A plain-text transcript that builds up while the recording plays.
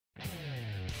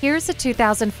Here's a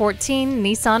 2014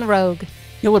 Nissan Rogue.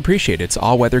 You'll appreciate its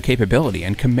all-weather capability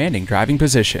and commanding driving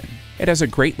position. It has a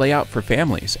great layout for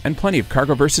families and plenty of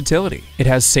cargo versatility. It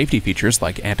has safety features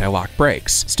like anti-lock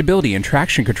brakes, stability and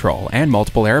traction control, and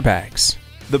multiple airbags.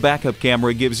 The backup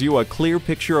camera gives you a clear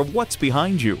picture of what's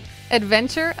behind you.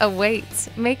 Adventure awaits.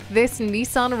 Make this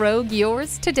Nissan Rogue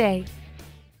yours today.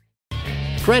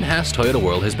 Fred Haas Toyota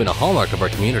World has been a hallmark of our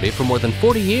community for more than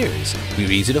 40 years.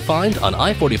 We're easy to find on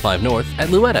I-45 North at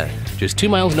Louetta, just 2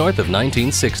 miles north of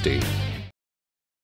 1960.